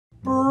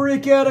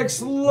Brick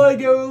Addicts,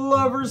 Lego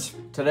lovers!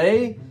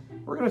 Today,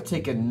 we're going to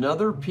take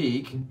another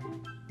peek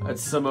at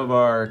some of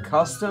our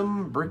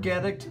custom Brick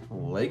Addict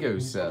Lego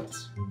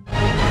sets.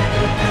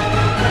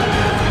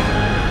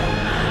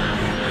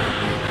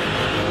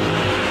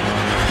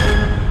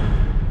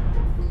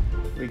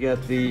 We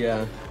got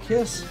the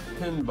Kiss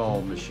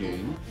pinball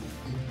machine,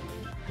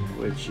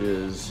 which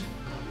is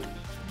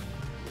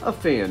a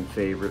fan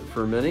favorite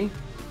for many.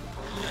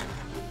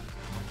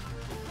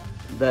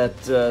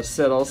 That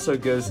set also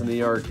goes in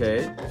the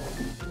arcade.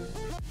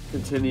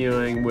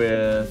 Continuing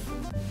with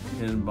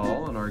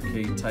pinball and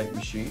arcade type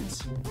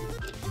machines.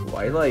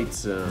 Twilight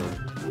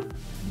Zone.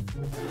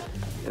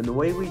 And the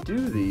way we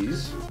do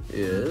these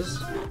is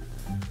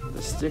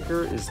the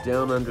sticker is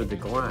down under the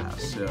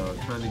glass, so it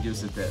kind of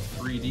gives it that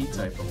 3D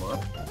type of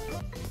look.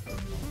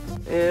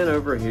 And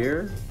over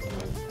here,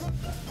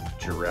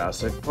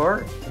 Jurassic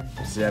Park.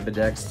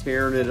 Zebedek's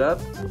tearing it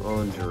up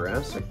on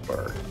Jurassic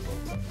Park.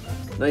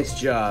 Nice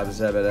job,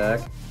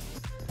 Zebedek.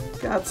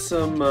 Got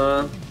some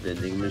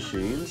vending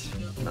machines,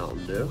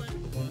 Mountain Dew,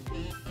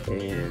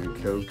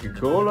 and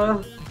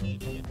Coca-Cola.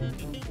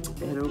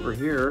 And over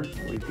here,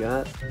 we've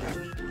got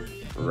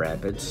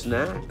Rapid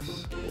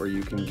Snacks, where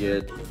you can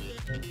get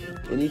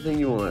anything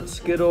you want.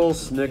 Skittles,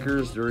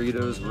 Snickers,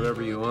 Doritos,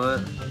 whatever you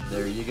want.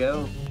 There you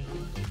go.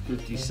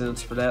 50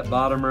 cents for that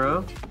bottom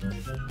row.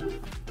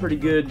 Pretty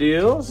good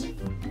deals.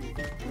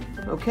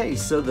 Okay,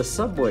 so the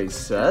Subway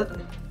set.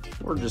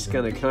 We're just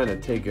gonna kind of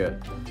take a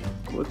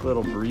quick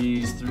little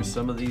breeze through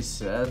some of these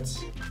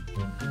sets.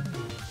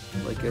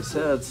 Like I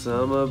said,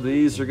 some of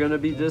these are gonna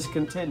be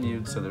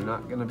discontinued, so they're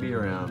not gonna be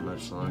around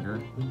much longer.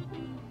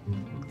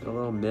 Got a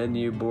little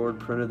menu board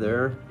printed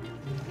there.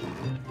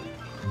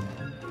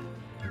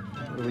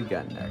 What do we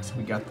got next?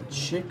 We got the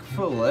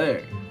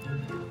Chick-fil-A.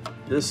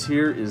 This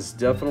here is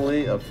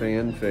definitely a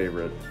fan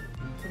favorite.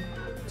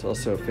 It's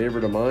also a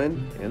favorite of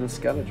mine, and it's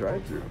got a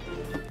drive-through.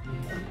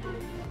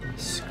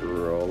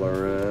 Scroll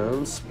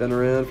around, spin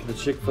around for the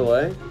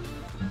Chick-fil-A.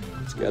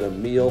 It's got a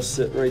meal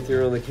sitting right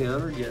there on the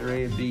counter, getting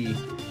ready to be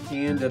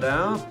handed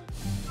out.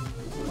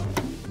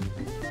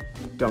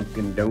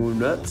 Dunkin'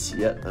 Donuts,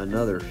 yet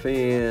another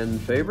fan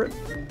favorite.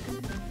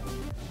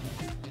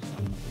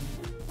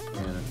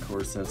 And of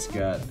course that's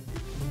got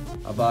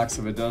a box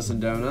of a dozen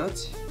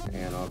donuts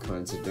and all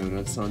kinds of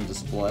donuts on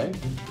display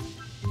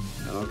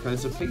and all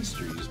kinds of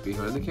pastries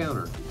behind the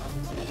counter.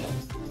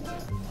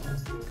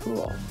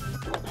 Cool.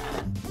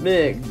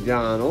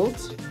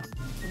 McDonald's.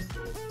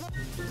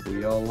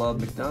 We all love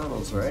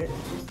McDonald's, right?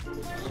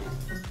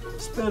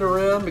 Spin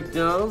around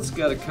McDonald's.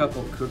 Got a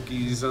couple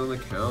cookies on the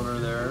counter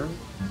there.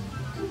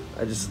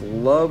 I just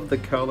love the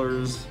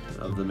colors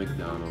of the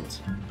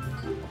McDonald's.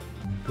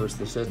 Of course,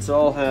 the sets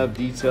all have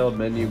detailed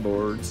menu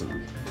boards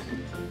and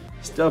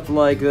stuff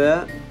like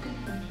that.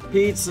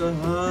 Pizza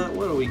Hut.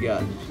 What do we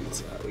got in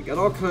Pizza Hut? We got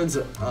all kinds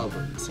of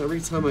ovens.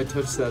 Every time I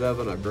touch that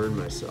oven, I burn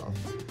myself.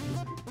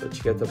 But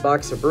you got the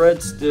box of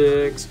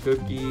breadsticks,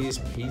 cookies,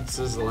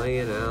 pizzas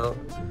laying out,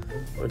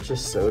 bunch of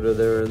soda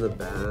there in the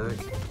back.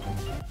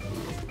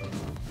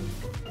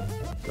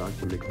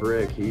 Dr.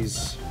 McBrick,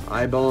 he's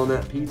eyeballing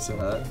that Pizza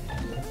Hut.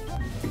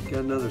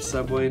 Got another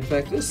Subway. In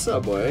fact, this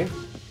Subway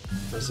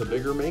has a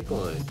bigger make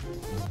line.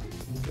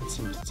 Got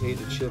some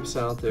potato chips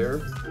out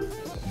there.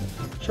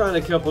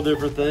 Trying a couple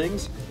different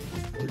things.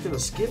 We're gonna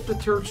skip the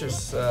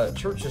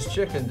Church's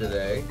Chicken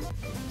today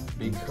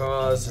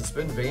because it's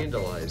been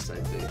vandalized,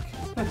 I think.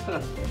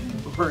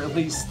 Or at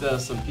least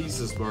some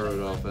pieces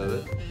borrowed off of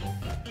it.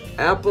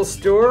 Apple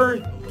Store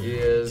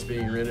is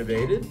being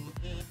renovated,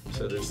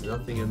 so there's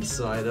nothing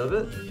inside of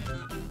it.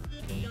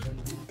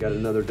 Got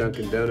another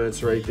Dunkin'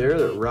 Donuts right there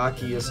that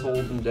Rocky is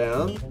holding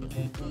down.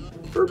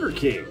 Burger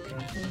King.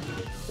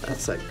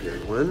 That's a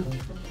good one.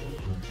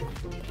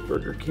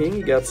 Burger King,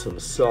 you got some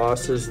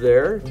sauces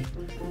there.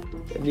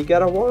 And you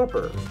got a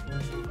Whopper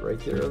right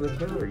there on the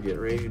counter, getting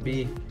ready to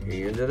be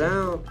handed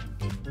out.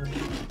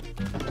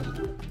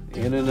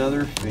 And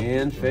another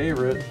fan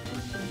favorite,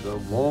 the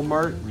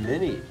Walmart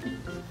Mini.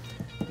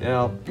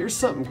 Now, here's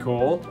something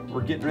cool.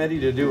 We're getting ready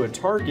to do a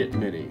Target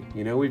Mini.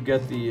 You know, we've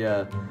got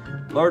the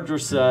larger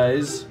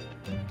size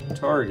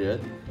Target,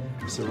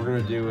 so we're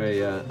gonna do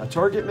a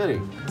Target Mini.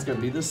 It's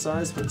gonna be this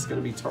size, but it's gonna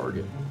be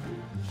Target.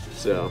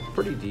 So,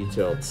 pretty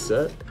detailed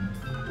set.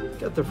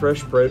 Got the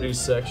fresh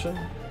produce section.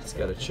 It's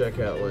got a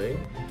checkout lane.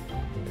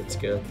 It's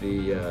got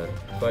the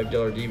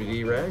 $5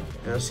 DVD rack,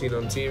 as seen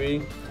on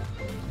TV.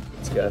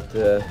 It's got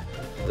the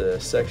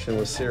section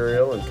with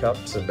cereal and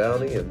cups and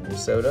Bounty and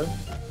soda.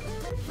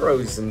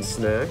 Frozen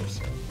snacks.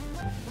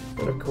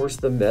 And of course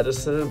the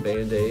medicine and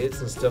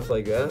Band-Aids and stuff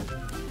like that.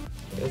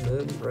 And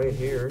then right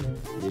here,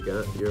 you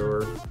got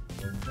your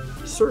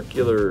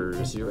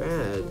circulars, your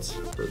ads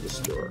for the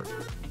store.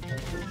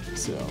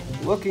 So,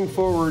 looking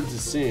forward to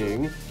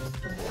seeing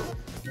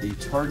the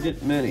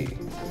Target Mini,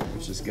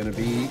 which is going to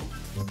be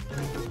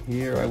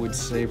here, I would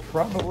say,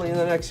 probably in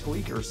the next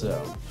week or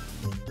so.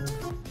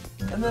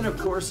 And then, of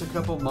course, a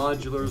couple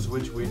modulars,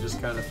 which we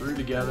just kind of threw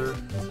together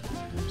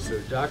so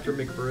Dr.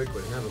 McBrick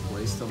would have a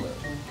place to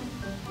live.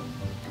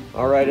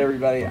 Alright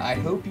everybody, I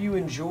hope you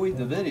enjoyed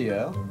the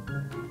video.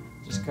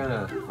 Just kind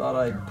of thought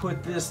I'd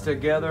put this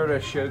together to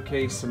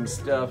showcase some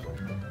stuff.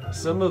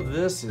 Some of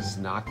this is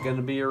not going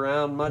to be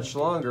around much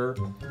longer.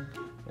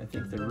 I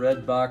think the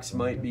red box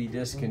might be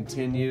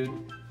discontinued,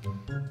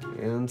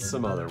 and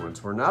some other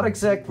ones. We're not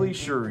exactly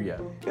sure yet.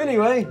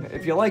 Anyway,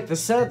 if you like the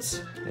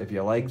sets, if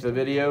you like the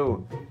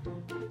video,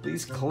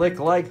 please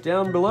click like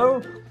down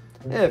below.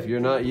 If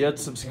you're not yet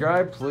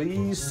subscribed,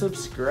 please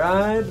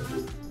subscribe.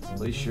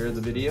 Please share the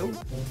video.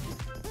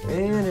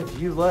 And if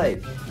you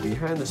like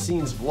behind the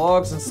scenes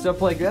vlogs and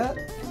stuff like that,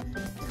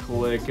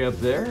 click up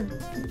there.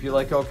 If you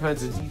like all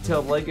kinds of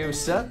detailed Lego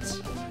sets,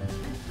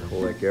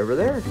 click over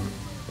there.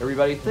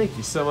 Everybody, thank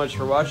you so much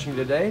for watching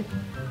today.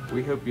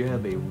 We hope you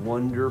have a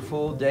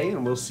wonderful day,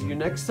 and we'll see you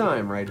next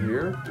time right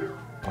here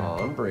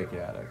on Break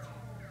Addict.